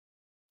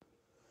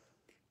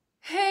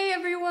Hey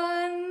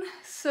everyone,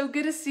 so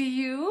good to see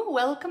you.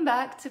 Welcome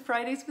back to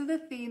Fridays with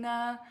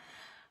Athena.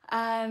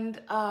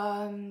 And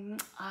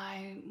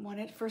I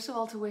wanted first of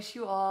all to wish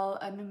you all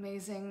an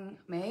amazing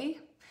May,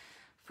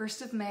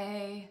 1st of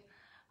May,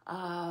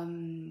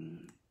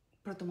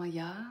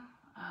 Protomaya,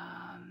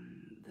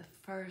 the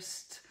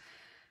first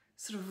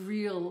sort of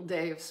real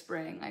day of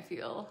spring, I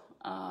feel.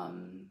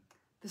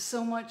 There's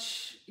so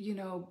much,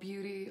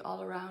 beauty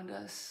all around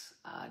us,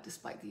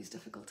 despite these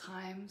difficult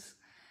times.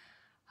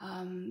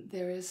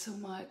 There is so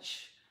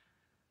much,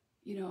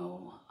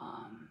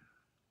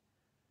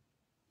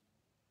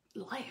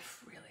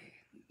 life really,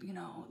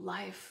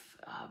 life,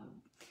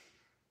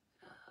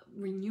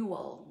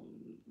 renewal,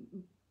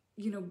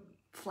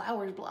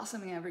 flowers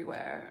blossoming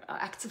everywhere,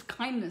 acts of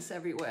kindness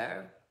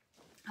everywhere,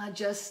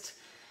 just,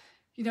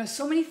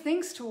 so many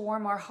things to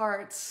warm our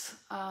hearts.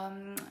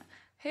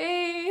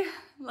 Hey,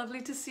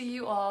 lovely to see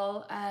you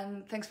all,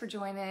 and thanks for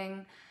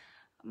joining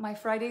my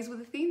Fridays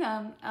with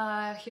Athena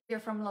here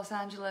from Los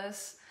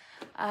Angeles.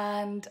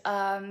 And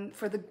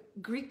for the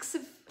Greeks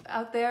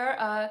out there,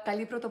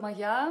 Kali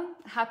Protomaya,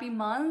 happy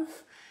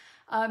month.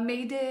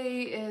 May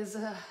Day is,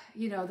 the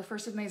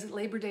 1st of May is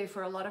Labor Day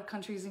for a lot of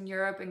countries in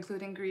Europe,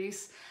 including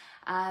Greece.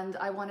 And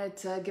I wanted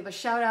to give a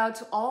shout out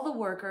to all the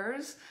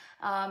workers,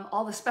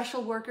 all the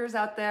special workers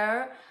out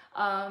there,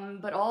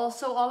 but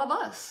also all of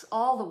us,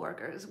 all the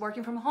workers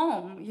working from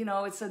home.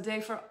 It's a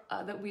day for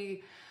that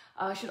we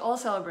should all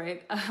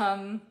celebrate.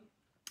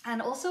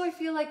 And also I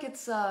feel like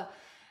it's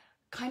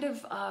kind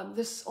of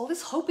there's all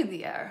this hope in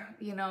the air,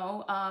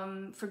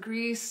 For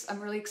Greece, I'm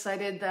really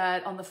excited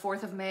that on the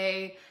 4th of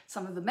May,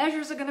 some of the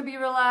measures are going to be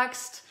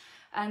relaxed.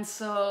 And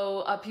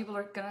so people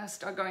are going to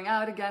start going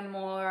out again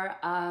more.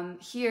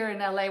 Here in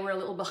LA, we're a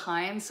little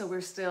behind, so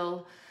we're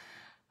still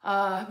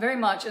very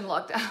much in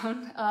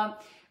lockdown.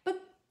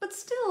 But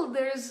still,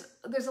 there's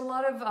a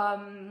lot of,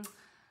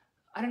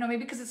 I don't know,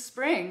 maybe because it's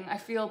spring, I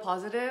feel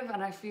positive,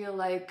 and I feel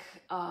like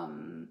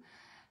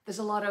there's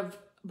a lot of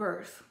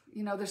birth.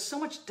 There's so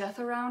much death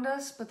around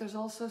us, but there's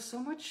also so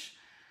much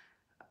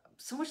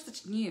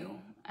that's new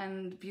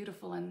and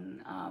beautiful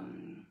and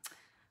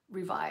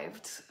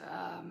revived.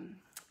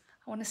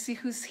 I want to see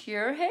who's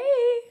here.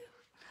 Hey!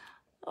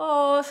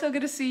 Oh, so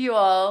good to see you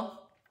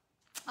all.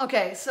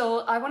 Okay, so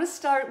I want to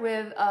start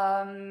with,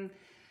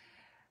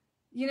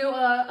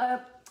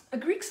 a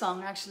Greek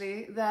song,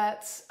 actually,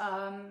 that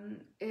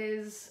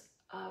is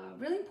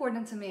really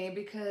important to me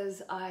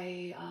because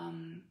I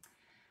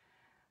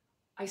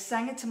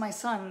sang it to my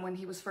son when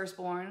he was first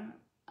born.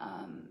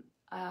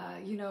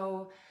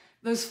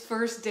 Those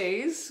first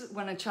days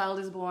when a child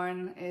is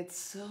born, it's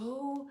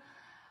so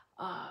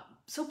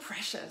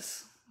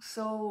precious,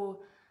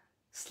 so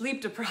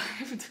sleep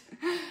deprived,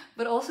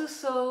 but also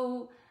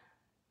so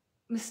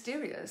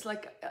mysterious,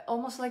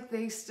 almost like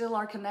they still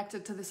are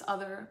connected to this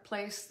other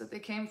place that they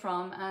came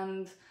from.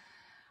 And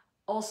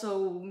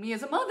also me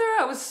as a mother,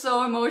 I was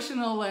so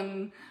emotional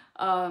and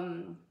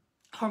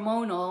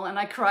hormonal, and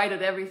I cried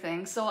at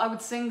everything. So I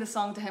would sing the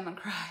song to him and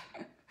cry.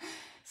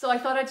 So I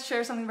thought I'd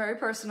share something very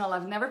personal.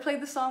 I've never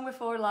played the song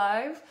before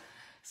live,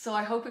 so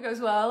I hope it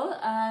goes well.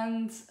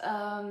 And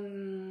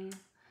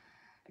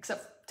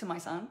except to my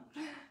son.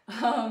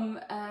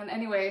 And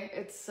anyway,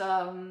 it's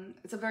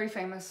a very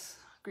famous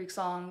Greek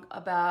song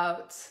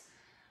about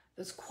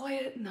those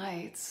quiet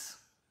nights.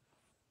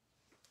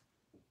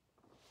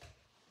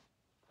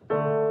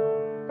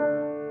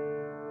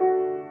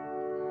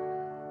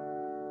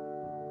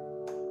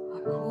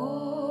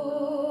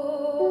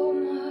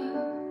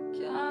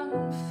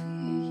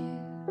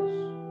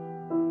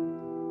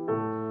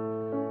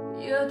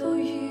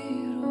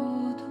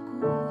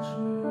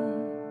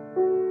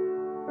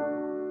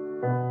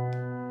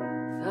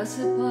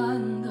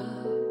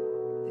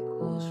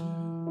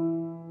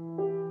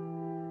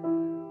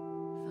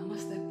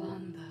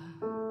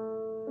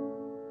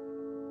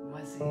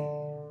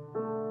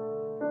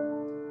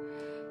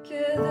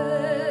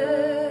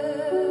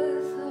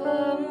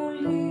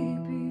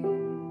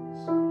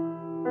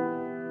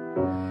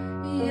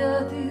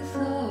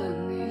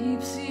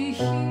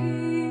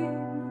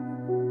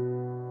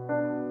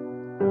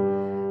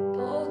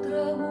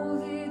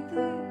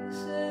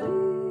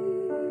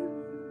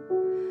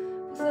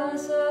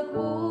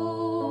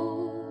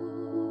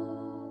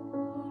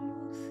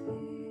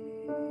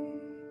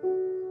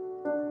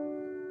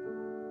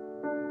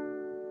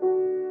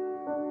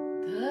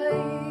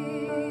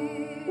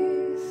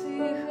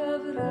 Ήσυχα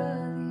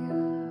βράδια,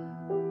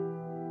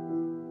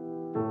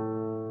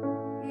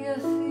 η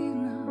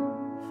Αθήνα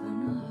θα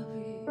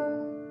ανάβει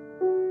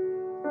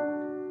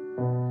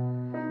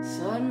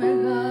σαν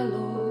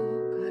μεγάλο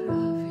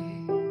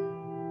καράβι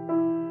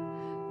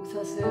που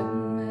θα σε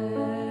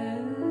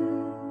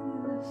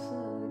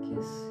μέσα κι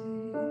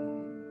εσύ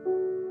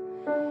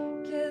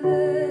και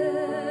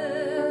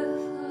δεν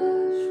θα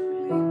σου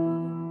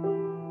λείπω,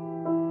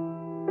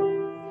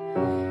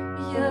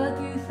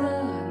 γιατί θα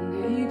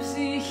είναι η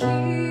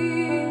ψυχή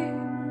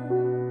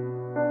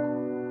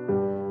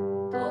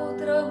το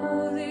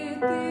τραγούδι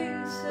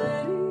της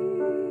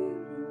ερήμου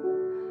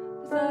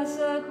που θα σ'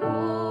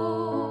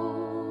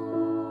 ακολουθεί.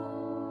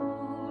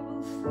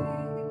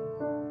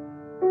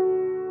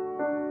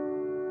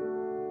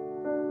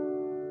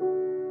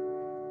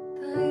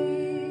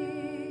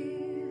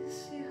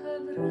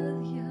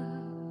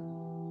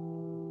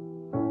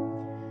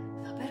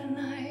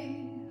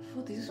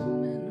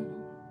 φωτισμένο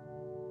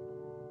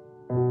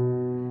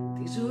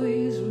της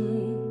ζωής μου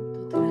το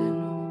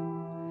τρένο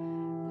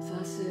που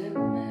θα σε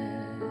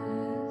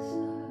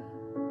μέσα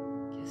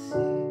κι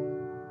εσύ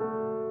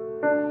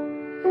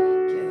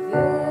και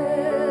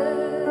δεν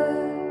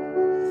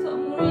θα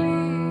μου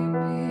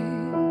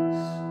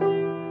λείπεις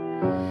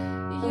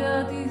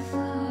γιατί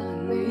θα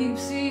είναι η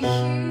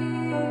ψυχή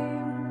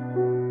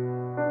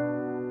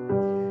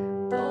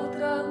το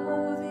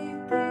τραγούδι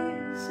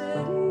της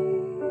ερήμου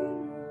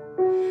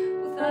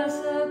που θα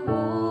σ'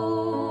 ακολουθεί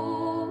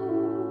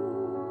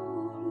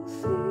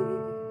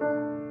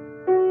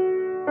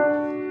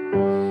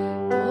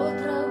το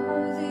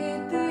τραγούδι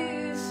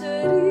της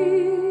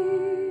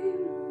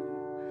ερήμου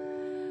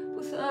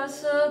που θα σ'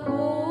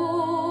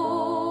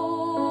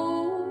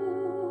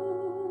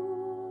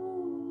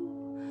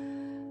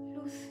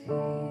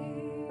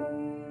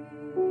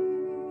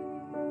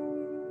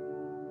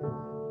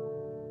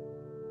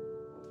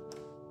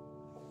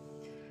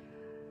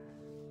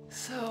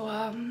 So,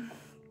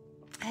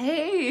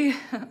 hey,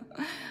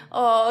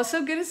 oh, so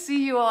good to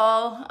see you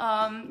all.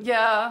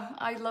 Yeah,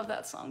 I love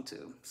that song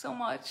too, so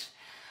much.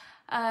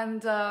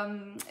 And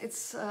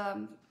it's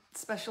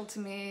special to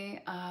me.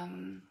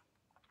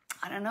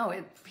 I don't know,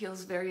 it feels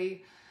very,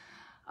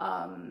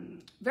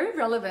 very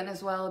relevant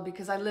as well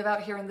because I live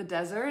out here in the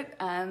desert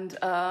and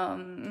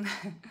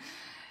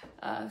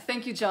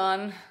thank you, John.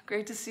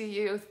 Great to see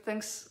you.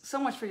 Thanks so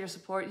much for your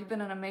support. You've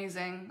been an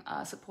amazing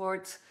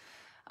support.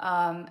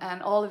 And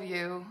all of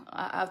you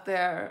out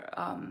there,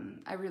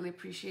 I really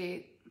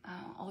appreciate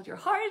all your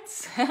hearts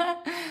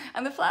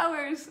and the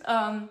flowers.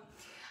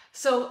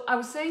 So I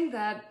was saying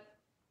that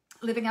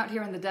living out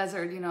here in the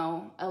desert, you know,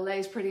 LA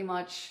is pretty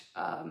much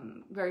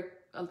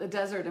a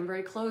desert and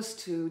very close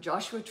to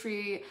Joshua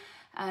Tree.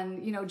 And,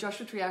 you know,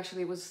 Joshua Tree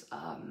actually was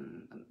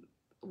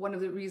one of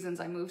the reasons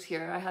I moved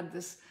here. I had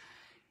this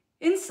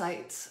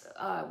insight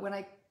when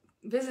I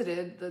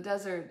visited the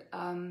desert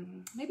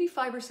maybe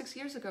 5 or 6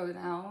 years ago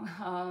now,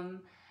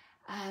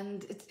 and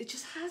it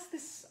just has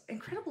this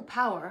incredible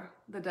power,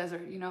 the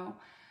desert, you know,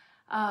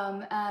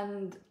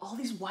 and all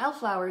these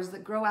wildflowers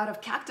that grow out of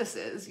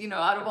cactuses, you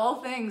know, out of all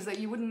things that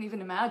you wouldn't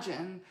even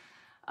imagine,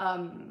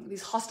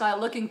 these hostile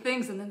looking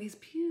things, and then these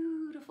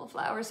beautiful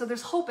flowers. So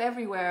there's hope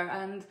everywhere,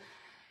 and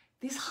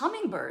these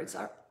hummingbirds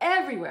are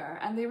everywhere,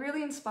 and they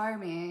really inspire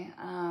me.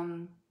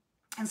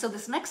 And so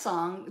this next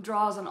song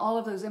draws on all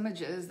of those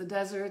images, the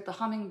desert, the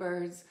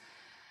hummingbirds,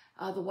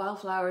 the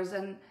wildflowers.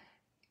 And,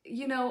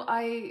 you know,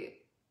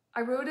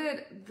 I wrote it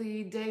the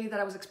day that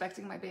I was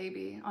expecting my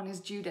baby, on his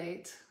due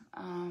date.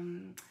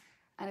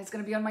 And it's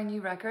going to be on my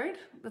new record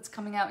that's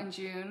coming out in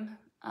June.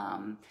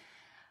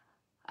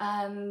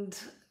 And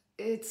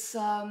it's,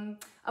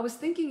 I was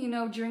thinking, you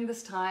know, during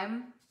this time,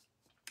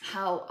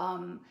 how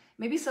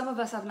maybe some of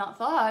us have not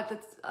thought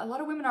that a lot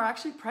of women are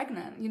actually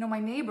pregnant. You know,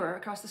 my neighbor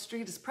across the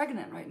street is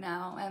pregnant right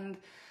now, and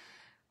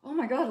oh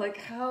my God, like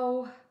how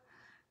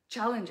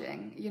challenging,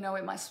 you know,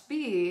 it must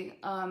be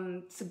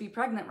to be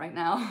pregnant right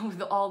now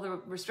with all the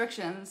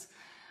restrictions.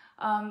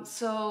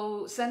 So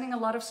sending a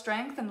lot of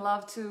strength and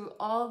love to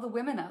all the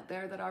women out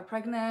there that are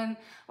pregnant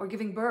or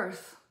giving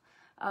birth.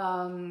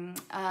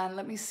 And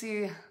let me see.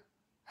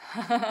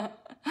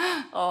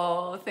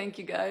 Oh, thank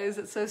you guys.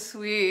 It's so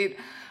sweet.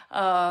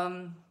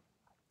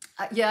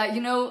 Yeah,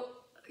 you know,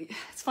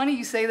 it's funny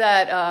you say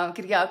that,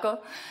 Kyriako,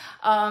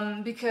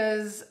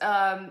 because,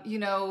 you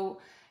know,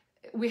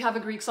 we have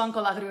a Greek song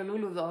called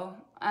Agrioluludo,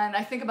 and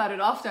I think about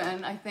it often.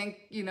 I think,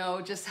 you know,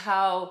 just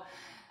how,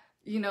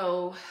 you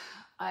know,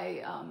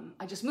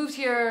 I just moved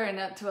here and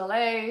to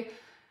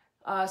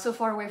LA, so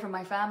far away from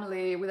my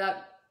family without,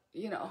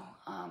 you know,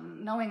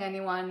 knowing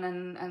anyone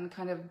and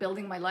kind of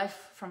building my life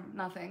from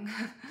nothing.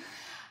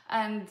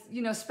 And,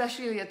 you know,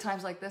 especially at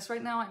times like this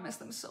right now, I miss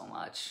them so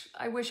much.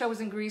 I wish I was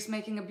in Greece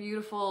making a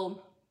beautiful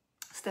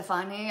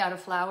Stefani out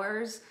of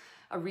flowers,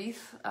 a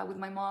wreath with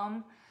my mom.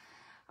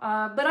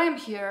 But I am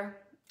here,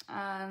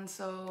 and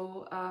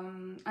so,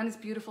 and it's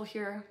beautiful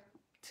here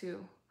too.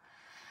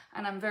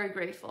 And I'm very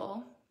grateful.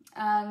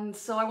 And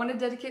so I want to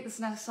dedicate this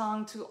next song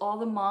to all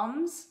the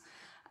moms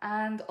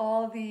and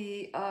all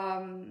the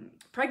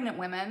pregnant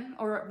women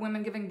or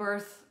women giving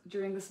birth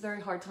during this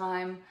very hard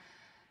time.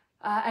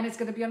 And it's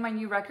going to be on my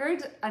new record,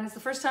 and it's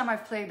the first time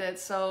I've played it,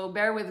 so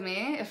bear with me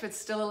if it's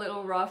still a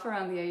little rough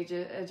around the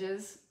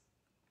edges.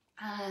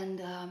 And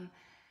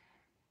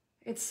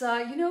it's,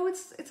 you know,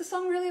 it's a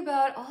song really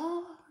about all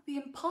the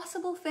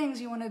impossible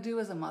things you want to do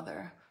as a mother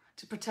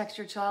to protect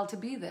your child, to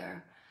be there.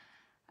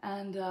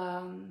 And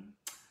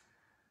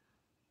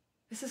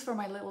this is for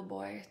my little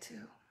boy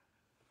too.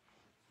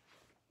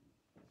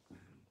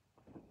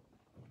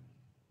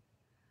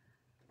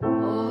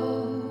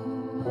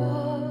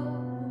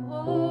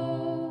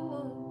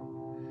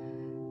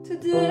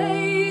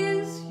 Today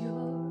is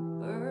your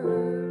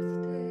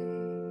birthday.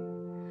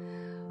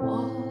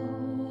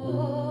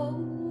 Oh,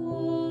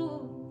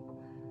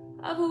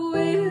 I've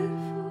waited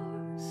for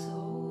so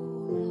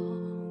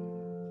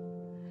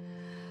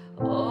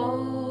long.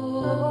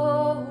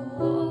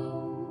 Oh,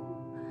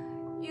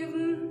 you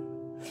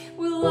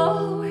will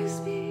always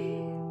be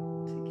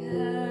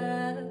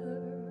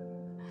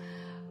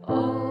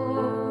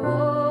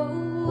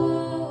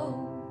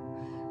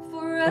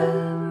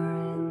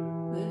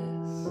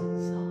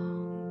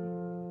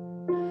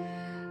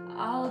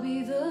I'll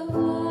be the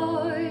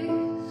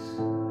voice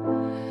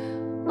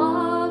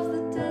of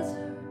the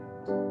desert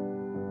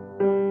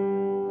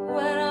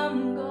when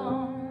I'm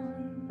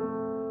gone.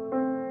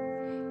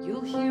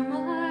 You'll hear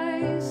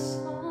my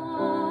song.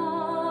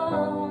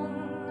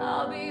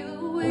 I'll be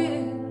the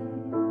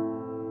wind,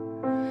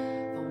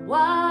 the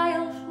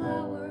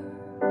wildflower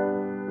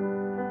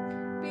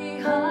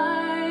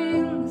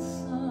behind the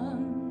sun,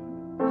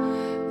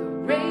 the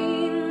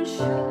rain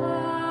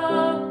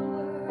shower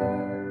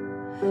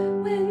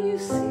when you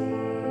see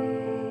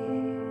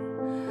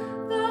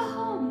the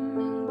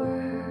hummingbird.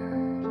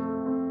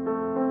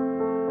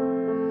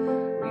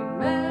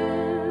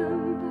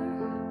 Remember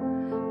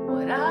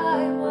what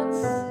I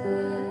once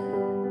said.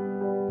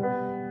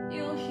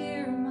 You'll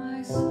hear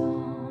my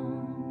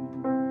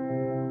song.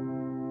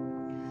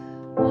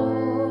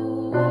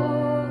 Oh,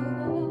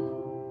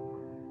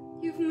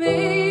 you've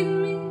made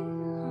me a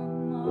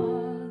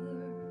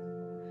mother.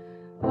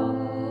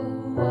 Oh,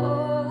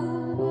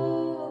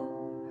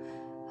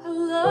 a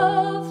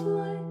love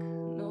like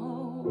no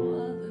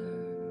other.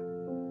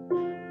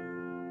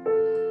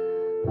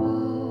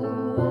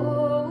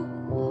 Oh,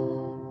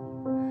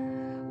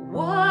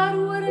 what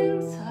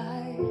wouldn't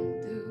I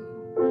do?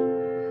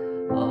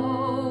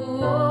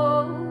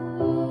 Oh,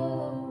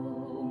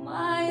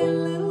 my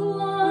little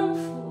one,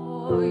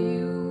 for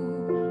you.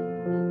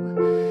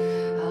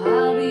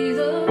 I'll be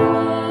the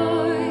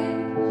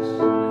voice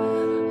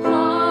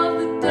of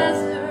the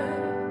desert,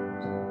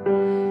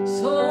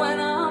 so when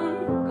I'm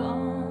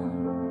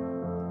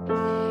gone,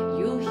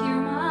 you'll hear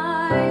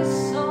my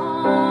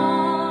song.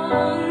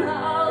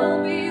 I'll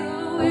be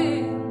the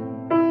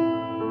wind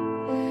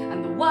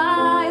and the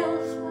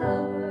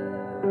wildflower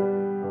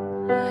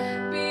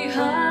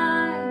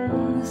behind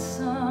the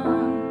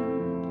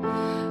sun,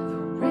 the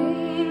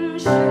rain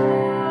shower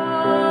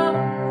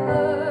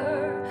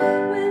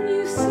when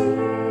you see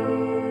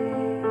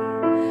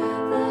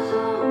the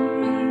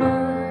hummingbird.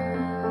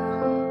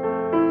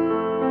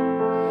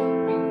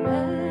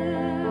 Remember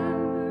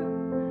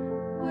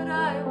what I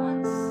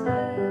once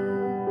said.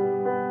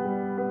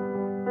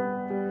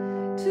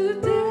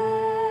 Today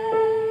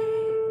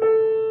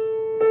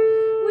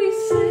we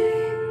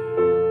sing,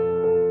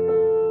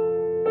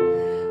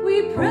 we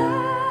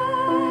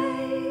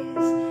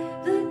praise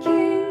the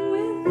King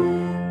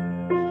within,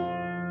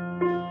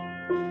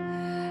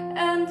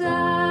 and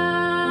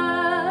ask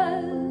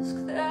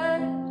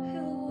that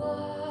He'll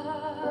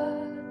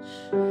watch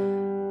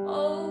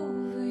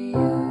over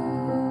you.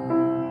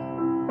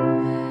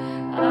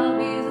 I'll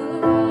be the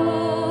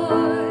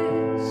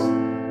voice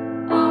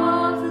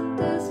of the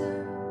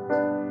desert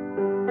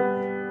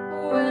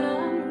when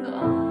I'm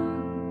gone.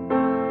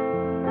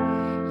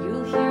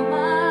 You'll hear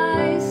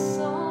my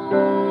song.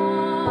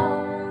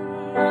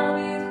 I'll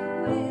be the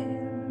wind,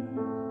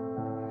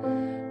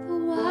 the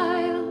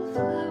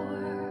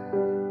wildflower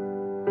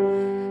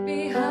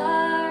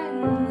behind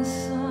the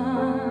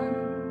sun,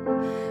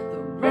 the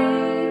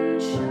rain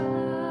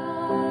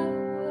shower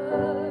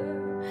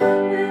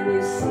when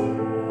you see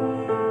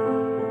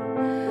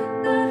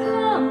that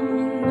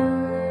hummingbird.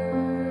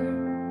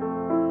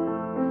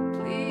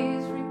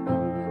 Please remember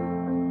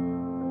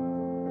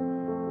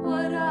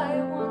what I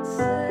once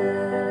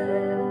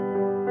said.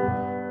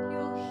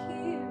 You'll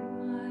hear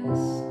my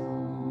song.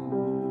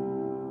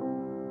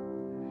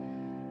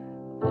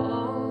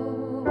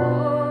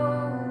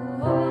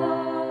 Oh,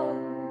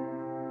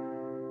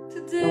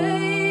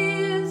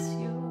 today is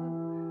your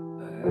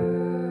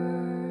birthday.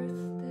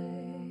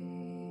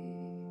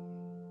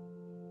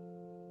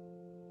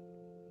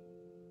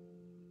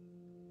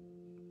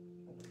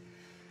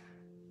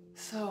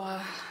 So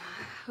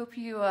hope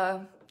you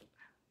oh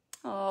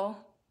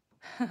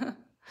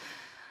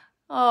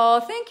oh,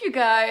 thank you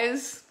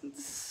guys.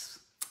 It's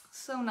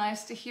so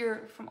nice to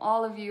hear from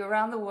all of you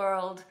around the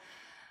world.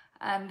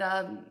 And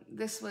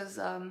this was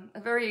a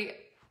very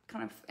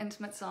kind of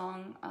intimate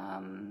song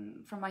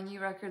from my new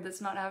record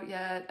that's not out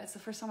yet. It's the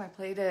first time I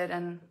played it,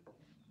 and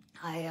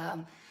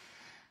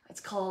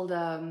it's called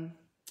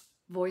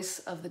Voice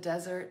of the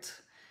Desert.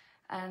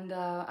 And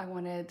I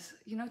wanted,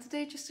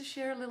 today just to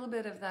share a little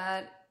bit of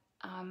that,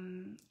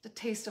 the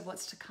taste of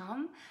what's to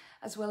come,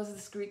 as well as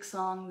this Greek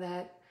song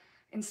that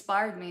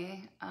inspired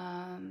me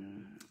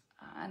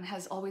and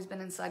has always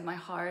been inside my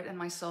heart and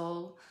my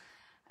soul.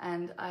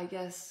 And I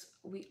guess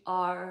we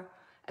are,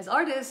 as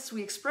artists,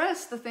 we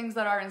express the things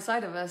that are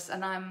inside of us.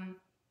 And I'm,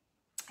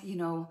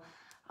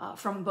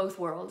 from both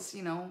worlds,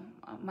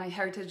 my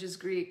heritage is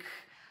Greek.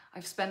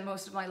 I've spent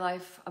most of my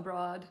life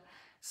abroad.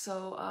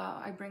 So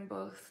I bring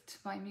both to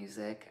my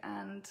music.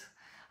 And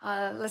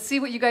let's see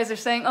what you guys are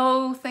saying.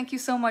 Oh, thank you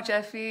so much,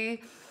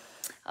 Effie.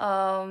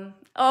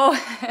 Oh,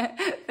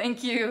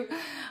 thank you.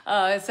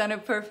 It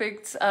sounded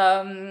perfect.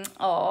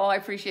 Oh, I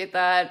appreciate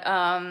that.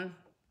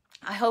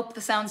 I hope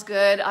the sound's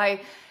good.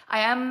 I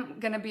am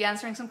going to be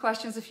answering some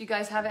questions if you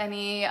guys have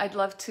any. I'd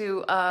love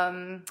to.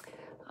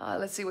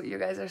 Let's see what you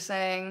guys are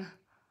saying.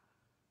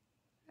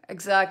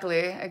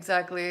 Exactly.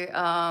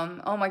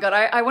 Oh my God,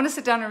 I want to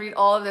sit down and read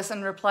all of this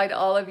and reply to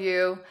all of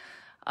you.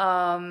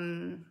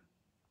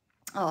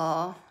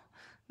 Oh,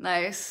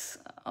 nice.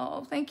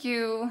 Oh, thank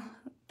you.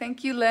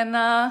 Thank you,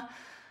 Lena.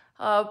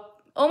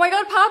 Oh my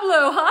God,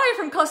 Pablo, hi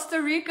from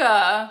Costa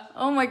Rica.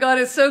 Oh my God,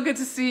 it's so good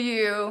to see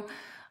you.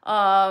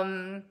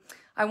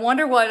 I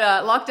wonder what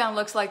lockdown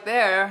looks like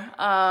there.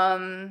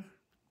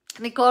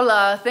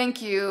 Nicola,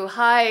 thank you.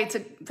 Hi to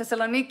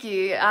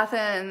Thessaloniki,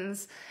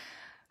 Athens,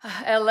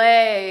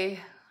 LA.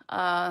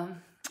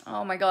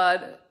 Oh my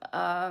God.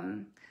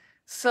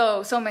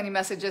 So many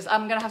messages.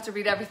 I'm gonna have to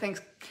read everything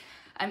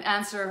and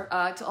answer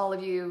to all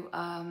of you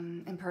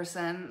in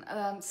person.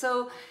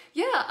 So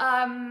yeah,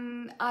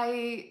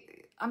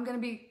 I'm gonna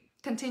be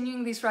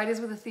continuing these Fridays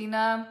with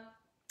Athena,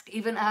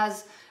 even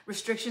as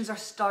restrictions are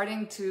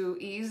starting to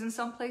ease in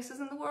some places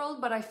in the world,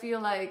 but I feel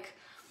like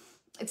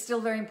it's still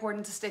very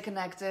important to stay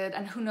connected,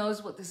 and who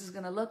knows what this is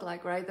gonna look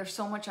like, right? There's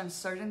so much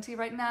uncertainty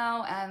right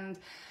now, and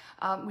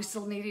we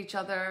still need each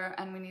other,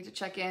 and we need to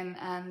check in.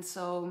 And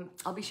so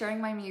I'll be sharing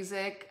my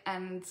music,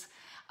 and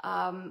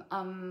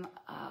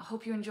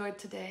hope you enjoyed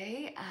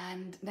today.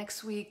 And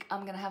next week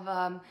I'm gonna have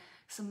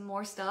some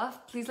more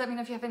stuff. Please let me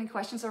know if you have any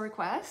questions or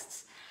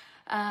requests.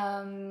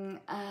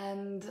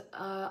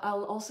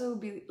 I'll also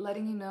be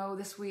letting you know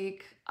this week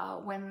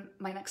when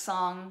my next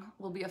song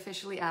will be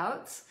officially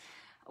out.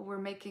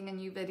 We're making a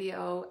new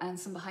video and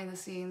some behind the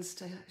scenes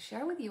to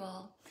share with you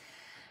all.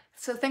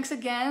 So thanks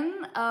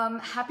again.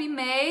 Happy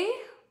May.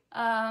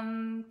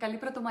 Καλή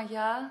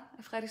Πρωτομαγιά.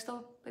 Ευχαριστώ,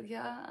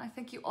 παιδιά. I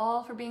thank you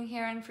all for being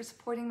here and for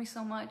supporting me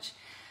so much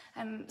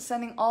and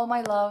sending all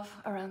my love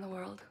around the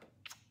world.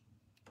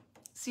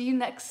 See you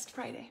next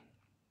Friday.